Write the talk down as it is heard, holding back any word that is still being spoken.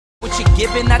What you're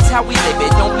given, that's how we live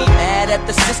it. Don't be mad at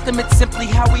the system, it's simply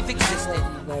how we've existed.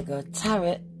 Virgo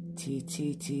Tarot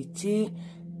 2222,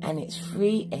 and it's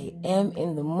 3 a.m.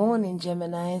 in the morning,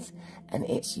 Geminis, and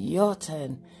it's your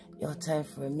turn. Your turn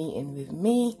for a meeting with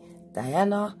me,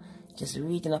 Diana. Just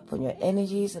reading up on your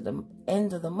energies at the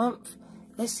end of the month.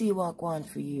 Let's see what I go on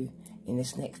for you in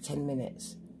this next 10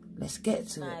 minutes. Let's get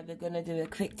to it. We're going to do a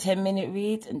quick 10-minute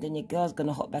read, and then your girl's going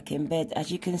to hop back in bed.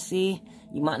 As you can see,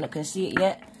 you might not can see it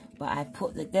yet, but I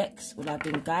put the decks, well, I've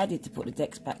been guided to put the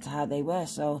decks back to how they were.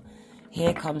 So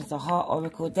here comes the Heart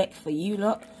Oracle deck for you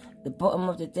lot. The bottom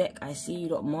of the deck, I see you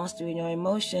lot mastering your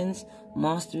emotions,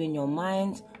 mastering your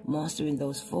mind, mastering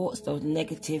those thoughts, those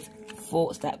negative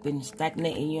thoughts that have been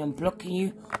stagnating you and blocking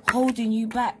you, holding you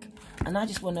back. And I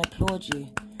just want to applaud you,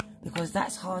 because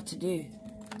that's hard to do,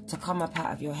 to come up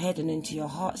out of your head and into your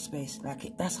heart space.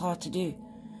 That's hard to do,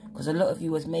 because a lot of you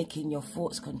was making your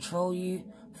thoughts control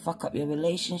you, fuck up your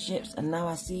relationships, and now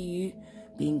I see you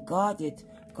being guarded,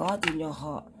 guarding your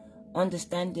heart,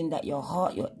 understanding that your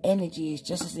heart, your energy is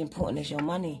just as important as your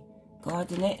money,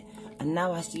 guarding it. And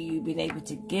now I see you being able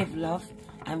to give love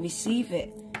and receive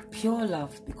it, pure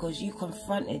love, because you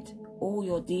confronted all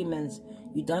your demons.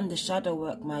 You done the shadow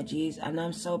work, my G's, and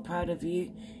I'm so proud of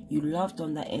you. You loved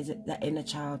on that inner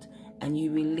child, and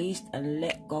you released and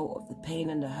let go of the pain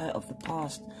and the hurt of the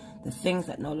past, the things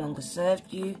that no longer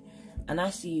served you. And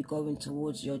I see you going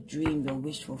towards your dream, your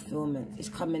wish fulfillment. It's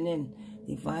coming in,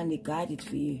 divinely guided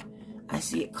for you. I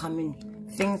see it coming,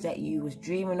 things that you was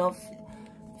dreaming of,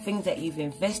 things that you've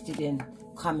invested in,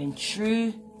 coming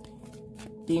true,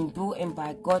 being brought in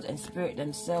by God and Spirit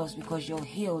themselves, because you're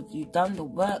healed. You've done the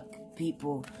work,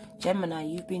 people. Gemini,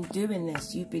 you've been doing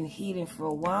this. You've been healing for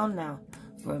a while now,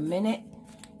 for a minute.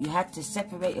 You had to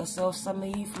separate yourself, some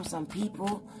of you, from some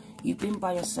people. You've been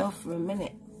by yourself for a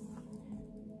minute.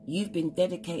 You've been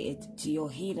dedicated to your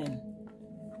healing.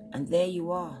 And there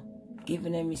you are,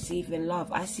 giving and receiving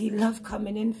love. I see love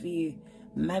coming in for you.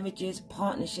 Marriages,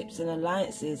 partnerships and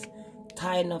alliances,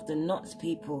 tying of the knots,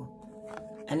 people.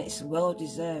 And it's well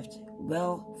deserved,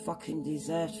 well fucking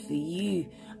deserved for you.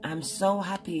 I'm so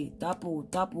happy. Double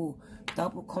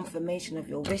confirmation of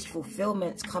your wish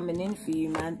fulfillments coming in for you,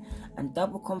 man. And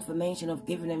double confirmation of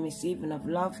giving and receiving of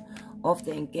love, of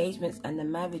the engagements and the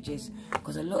marriages.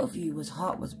 Because a lot of you,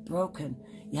 heart was broken.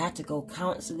 You had to go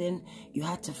counseling. You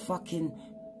had to fucking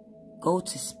go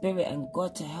to Spirit and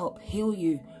God to help heal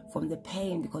you from the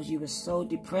pain, because you were so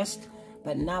depressed.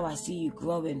 But now I see you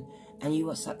growing, and you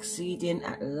are succeeding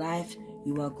at life.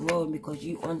 You are growing because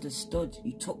you understood.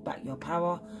 You took back your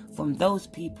power from those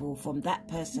people, from that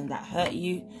person that hurt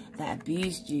you, that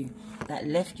abused you, that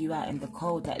left you out in the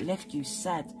cold, that left you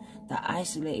sad, that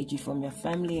isolated you from your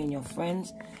family and your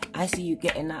friends. I see you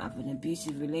getting out of an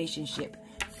abusive relationship,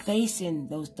 facing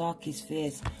those darkest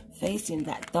fears, facing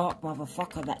that dark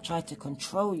motherfucker that tried to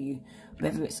control you,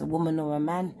 whether it's a woman or a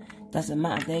man, doesn't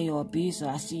matter, they're your abuser.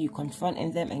 I see you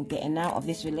confronting them and getting out of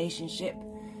this relationship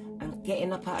and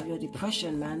getting up out of your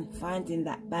depression, man, finding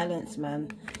that balance,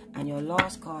 man. And your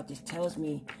last card just tells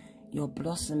me you're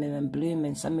blossoming and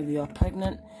blooming. Some of you are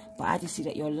pregnant, but I just see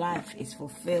that your life is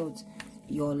fulfilled.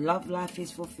 Your love life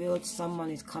is fulfilled.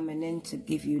 Someone is coming in to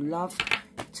give you love,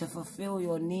 to fulfill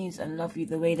your needs and love you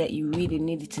the way that you really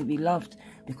needed to be loved.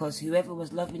 Because whoever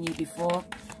was loving you before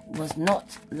was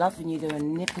not loving you. They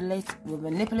were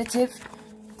manipulative,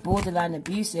 borderline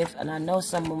abusive. And I know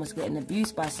someone was getting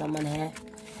abused by someone here.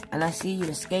 And I see you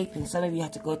escaping. Some of you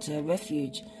had to go to a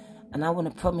refuge. And I want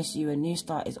to promise you a new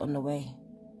start is on the way.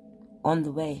 On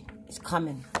the way. It's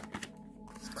coming.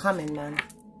 It's coming, man.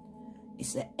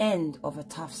 It's the end of a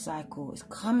tough cycle. It's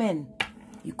coming.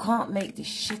 You can't make this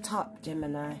shit up,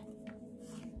 Gemini.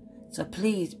 So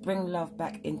please bring love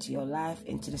back into your life,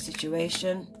 into the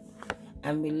situation,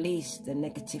 and release the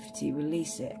negativity.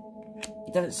 Release it.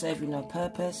 It doesn't serve you no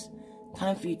purpose.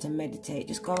 Time for you to meditate.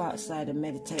 Just go outside and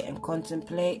meditate and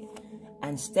contemplate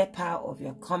and step out of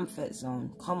your comfort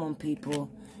zone. Come on,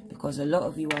 people, because a lot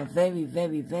of you are very,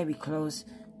 very, very close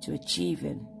to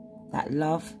achieving that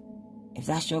love. If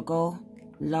that's your goal,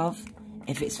 love.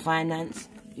 If it's finance,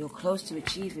 you're close to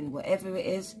achieving whatever it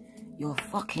is. You're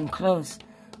fucking close.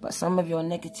 But some of your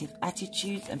negative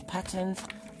attitudes and patterns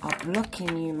are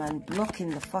blocking you, man. Blocking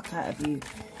the fuck out of you.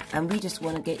 And we just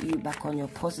want to get you back on your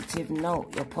positive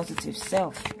note, your positive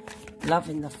self.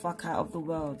 Loving the fuck out of the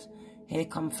world. Here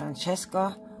comes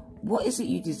Francesca. What is it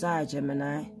you desire,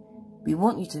 Gemini? We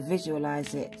want you to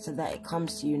visualize it so that it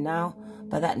comes to you now.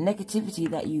 But that negativity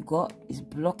that you got is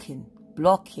blocking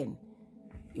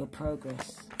your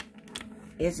progress.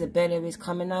 Isabella is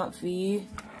coming out for you.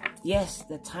 Yes,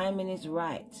 the timing is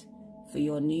right for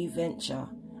your new venture.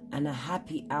 and a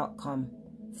happy outcome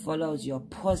follows your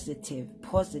positive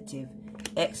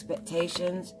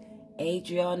expectations.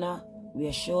 Adriana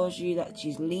reassures you that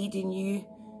she's leading you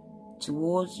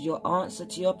towards your answer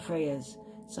to your prayers.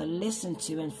 So listen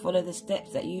to and follow the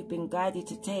steps that you've been guided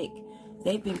to take.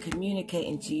 They've been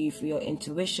communicating to you through your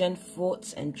intuition,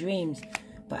 thoughts and dreams.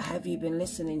 But have you been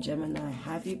listening, Gemini?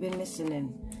 Have you been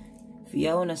listening?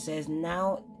 Fiona says,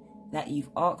 now that you've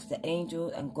asked the angel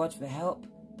and God for help,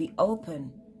 be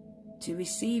open to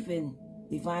receiving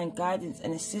divine guidance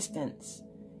and assistance.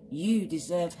 You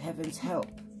deserve heaven's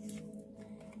help.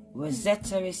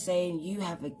 Rosetta is saying you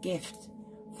have a gift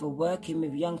for working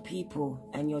with young people,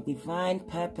 and your divine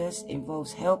purpose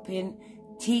involves helping,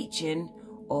 teaching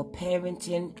or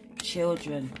parenting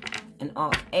children. And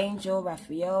Archangel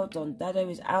Raphael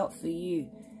Dondado is out for you.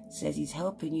 Says he's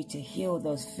helping you to heal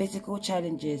those physical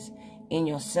challenges in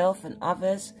yourself and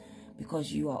others,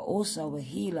 because you are also a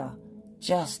healer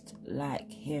just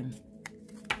like him.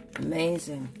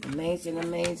 Amazing, amazing,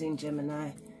 amazing,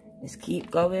 Gemini. Let's keep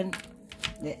going.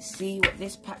 Let's see what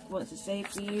this pack wants to say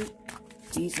for you.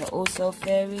 These are also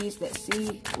fairies. Let's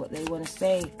see what they want to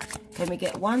say. Can we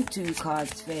get 1-2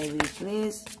 cards, fairies,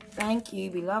 please? Thank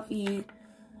you. We love you.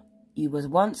 You was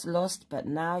once lost, but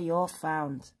now you're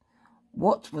found.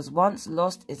 What was once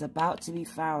lost is about to be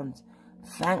found.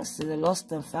 Thanks to the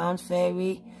lost and found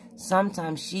fairy,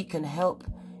 sometimes she can help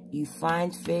you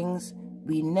find things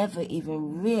we never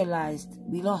even realized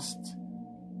we lost.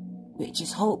 Which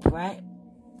is hope, right?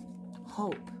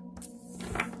 Hope.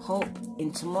 Hope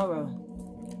in tomorrow.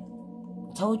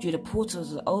 I told you the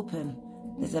portals are open.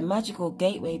 There's a magical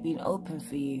gateway being opened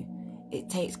for you. It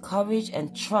takes courage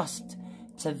and trust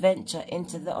to venture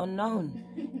into the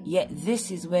unknown. Yet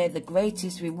this is where the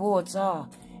greatest rewards are.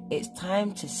 It's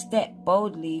time to step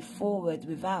boldly forward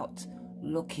without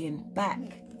looking back.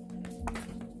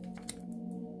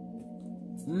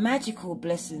 Magical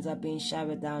blessings are being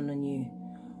showered down on you.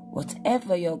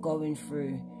 Whatever you're going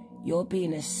through, you're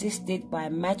being assisted by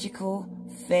magical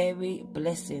fairy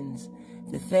blessings.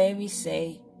 The fairies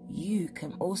say you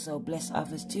can also bless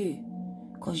others too,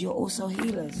 because you're also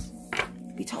healers.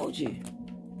 We told you.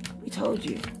 We told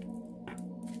you.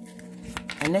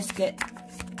 And let's get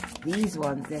these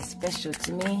ones. They're special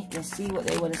to me. Let's see what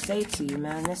they want to say to you,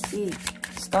 man. Let's see.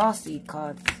 Starseed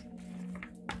cards.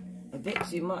 A bit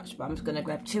too much, but I'm just going to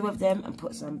grab 2 of them and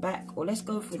put some back. Or let's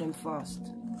go through them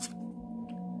fast.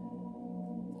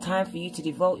 Time for you to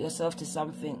devote yourself to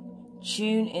something.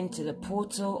 Tune into the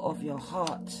portal of your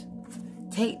heart.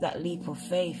 Take that leap of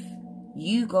faith.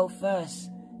 You go first.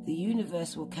 The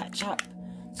universe will catch up.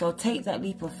 So take that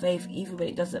leap of faith even when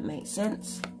it doesn't make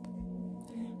sense.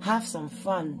 Have some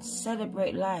fun.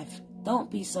 Celebrate life.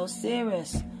 Don't be so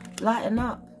serious. Lighten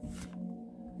up.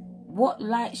 What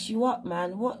lights you up,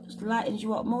 man? What lightens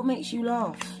you up? What makes you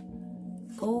laugh?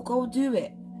 Go do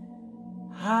it.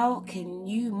 How can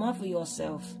you mother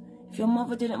yourself? If your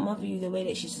mother didn't mother you the way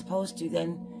that she's supposed to,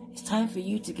 then it's time for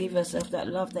you to give yourself that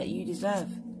love that you deserve.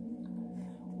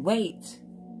 Wait.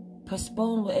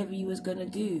 Postpone whatever you was going to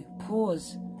do.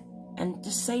 Pause. And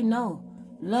just say no.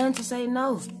 Learn to say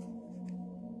no.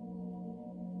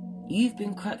 You've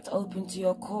been cracked open to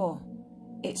your core.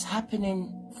 It's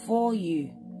happening for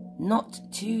you, not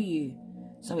to you.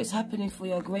 So it's happening for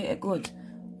your greater good,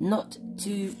 not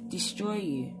to destroy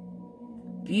you.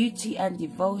 Beauty and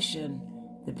devotion.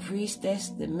 The priestess,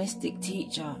 the mystic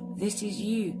teacher. This is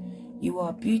you. You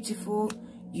are beautiful.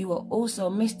 You are also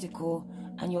mystical.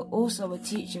 And you're also a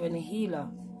teacher and a healer.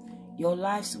 Your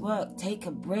life's work. Take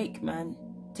a break, man.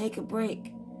 Take a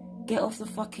break. Get off the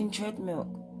fucking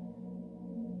treadmill.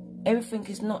 Everything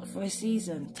is not for a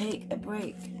season. Take a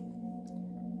break.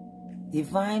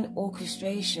 Divine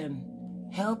orchestration.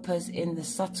 Helpers in the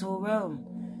subtle realm.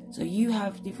 So you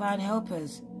have divine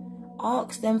helpers.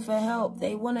 Ask them for help.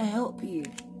 They want to help you.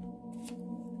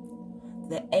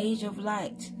 The age of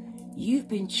light. You've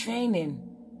been training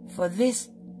for this.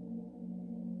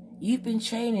 You've been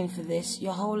training for this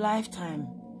your whole lifetime.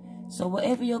 So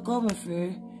whatever you're going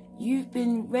through, you've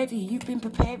been ready. You've been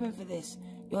preparing for this.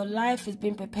 Your life has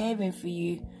been preparing for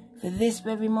you for this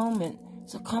very moment.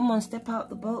 So come on, step out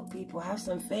the boat, people. Have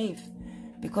some faith.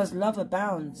 Because love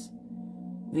abounds.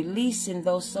 Releasing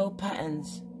those soul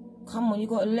patterns. Come on, you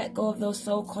got to let go of those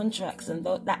soul contracts and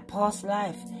that past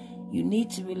life. You need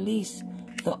to release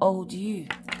the old you.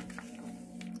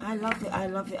 I love it, I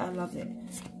love it, I love it.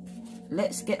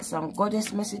 Let's get some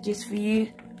goddess messages for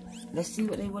you. Let's see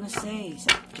what they want to say.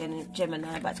 Gemini,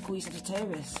 I'm about to call you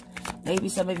Sagittarius. Maybe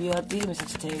some of you are dealing with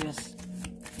Sagittarius.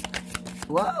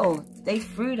 Whoa, they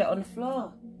threw that on the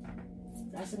floor.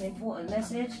 That's an important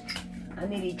message. I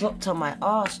nearly dropped on my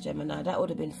arse, Gemini. That would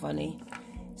have been funny.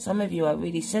 Some of you are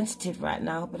really sensitive right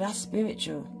now, but that's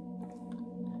spiritual.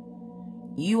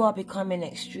 You are becoming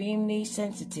extremely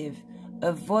sensitive.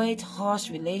 Avoid harsh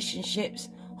relationships,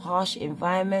 harsh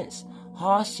environments,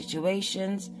 harsh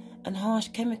situations, and harsh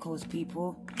chemicals,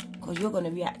 people, because you're going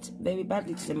to react very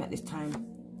badly to them at this time.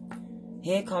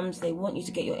 Here comes, they want you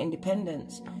to get your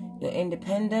independence. Your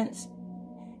independence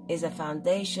is a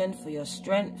foundation for your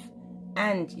strength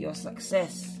and your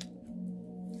success.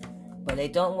 But they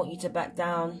don't want you to back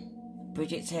down.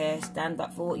 Bridget's here. Stand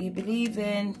up for what you believe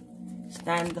in.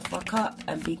 Stand the fuck up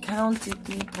and be counted,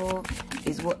 people,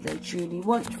 is what they truly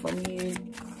want from you.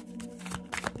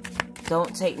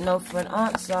 Don't take no for an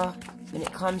answer when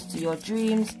it comes to your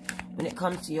dreams, when it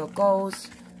comes to your goals.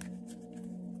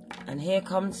 And here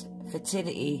comes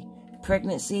fertility,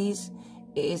 pregnancies.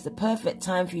 It is the perfect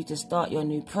time for you to start your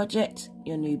new project,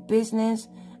 your new business,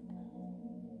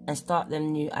 and start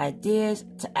them new ideas,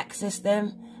 to access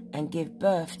them and give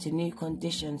birth to new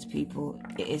conditions, people.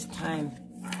 It is time.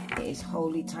 It is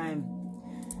holy time.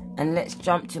 And let's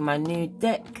jump to my new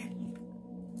deck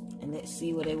and let's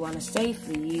see what they want to say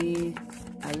for you.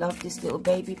 I love this little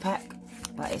baby pack,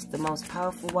 but it's the most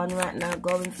powerful one right now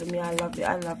going for me. I love it,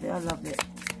 I love it, I love it.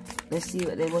 Let's see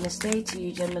what they want to say to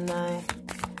you, Gemini.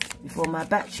 Before my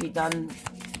battery done,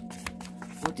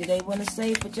 what do they want to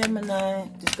say for Gemini?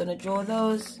 Just going to draw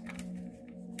those.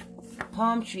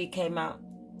 Palm tree came out.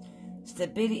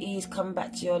 Stability is coming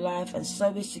back to your life, and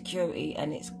so is security,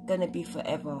 and it's going to be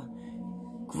forever.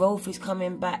 Growth is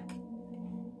coming back.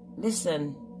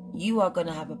 Listen, you are going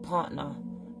to have a partner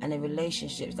and a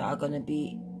relationships that are going to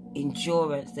be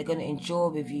endurance. They're going to endure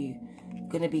with you.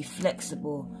 Going to be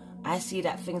flexible. I see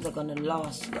that things are going to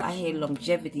last. I hear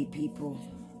longevity, people.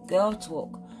 Girl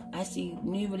talk. I see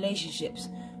new relationships.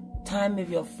 Time with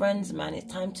your friends, man.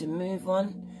 It's time to move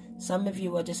on. Some of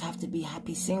you will just have to be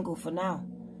happy single for now.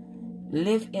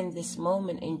 Live in this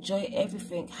moment. Enjoy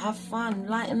everything. Have fun.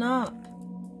 Lighten up.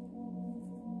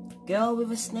 Girl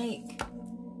with a snake.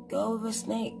 Girl with a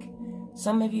snake.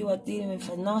 Some of you are dealing with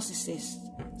a narcissist.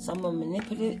 Someone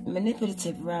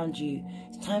manipulative around you.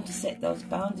 It's time to set those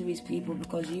boundaries, people,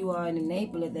 because you are an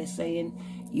enabler. They're saying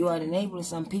you are enabling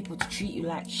some people to treat you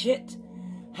like shit.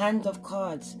 Hand of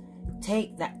cards.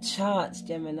 Take that chance,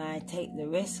 Gemini. Take the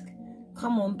risk.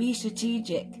 Come on, be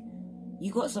strategic.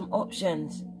 You got some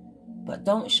options, but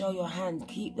don't show your hand.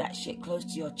 Keep that shit close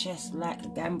to your chest like the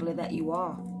gambler that you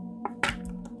are.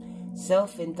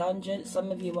 Self-indulgence.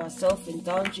 Some of you are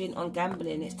self-indulging on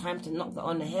gambling. It's time to knock that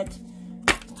on the head.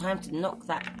 It's time to knock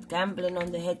that gambling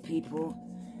on the head, people.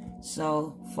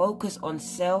 So focus on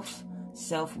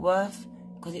self-worth,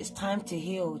 because it's time to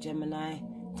heal, Gemini.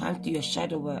 Time to do your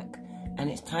shadow work. And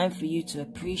it's time for you to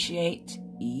appreciate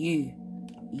you.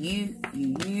 You,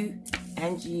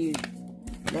 and you.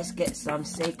 Let's get some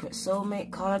sacred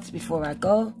soulmate cards before I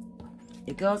go.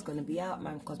 Your girl's going to be out,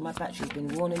 man, because my battery's been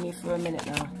warning me for a minute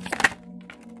now.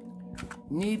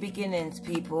 New beginnings,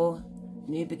 people.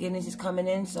 New beginnings is coming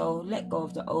in, so let go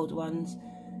of the old ones.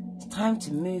 It's time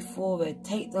to move forward.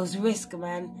 Take those risks,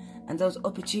 man, and those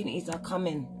opportunities are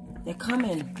coming. They're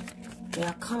coming. They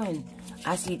are coming.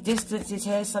 I see distances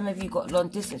here. Some of you got long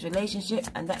distance relationship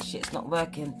and that shit's not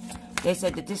working. They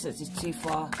said the distance is too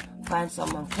far. Find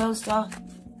someone closer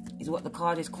is what the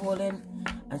card is calling.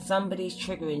 And somebody's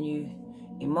triggering you.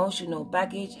 Emotional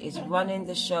baggage is running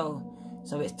the show.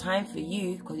 So it's time for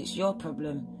you, because it's your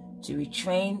problem, to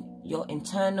retrain your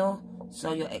internal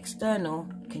so your external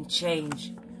can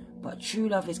change. But true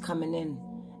love is coming in,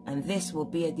 and this will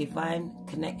be a divine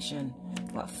connection.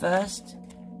 But first,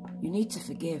 you need to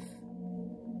forgive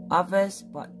others,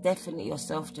 but definitely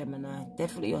yourself, Gemini.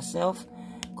 Definitely yourself,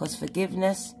 because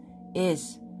forgiveness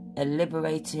is a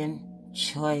liberating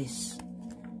choice.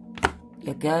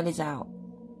 Your girl is out.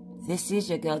 This is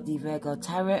your girl, the Virgo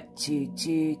Tarot,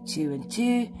 222 and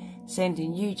 2,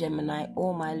 sending you, Gemini,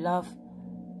 all my love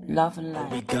and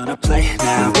light. We gonna play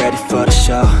now, ready for the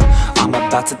show. I'm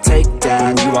about to take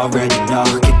down, you already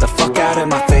know. Get the fuck out of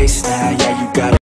my face now, yeah, you got it.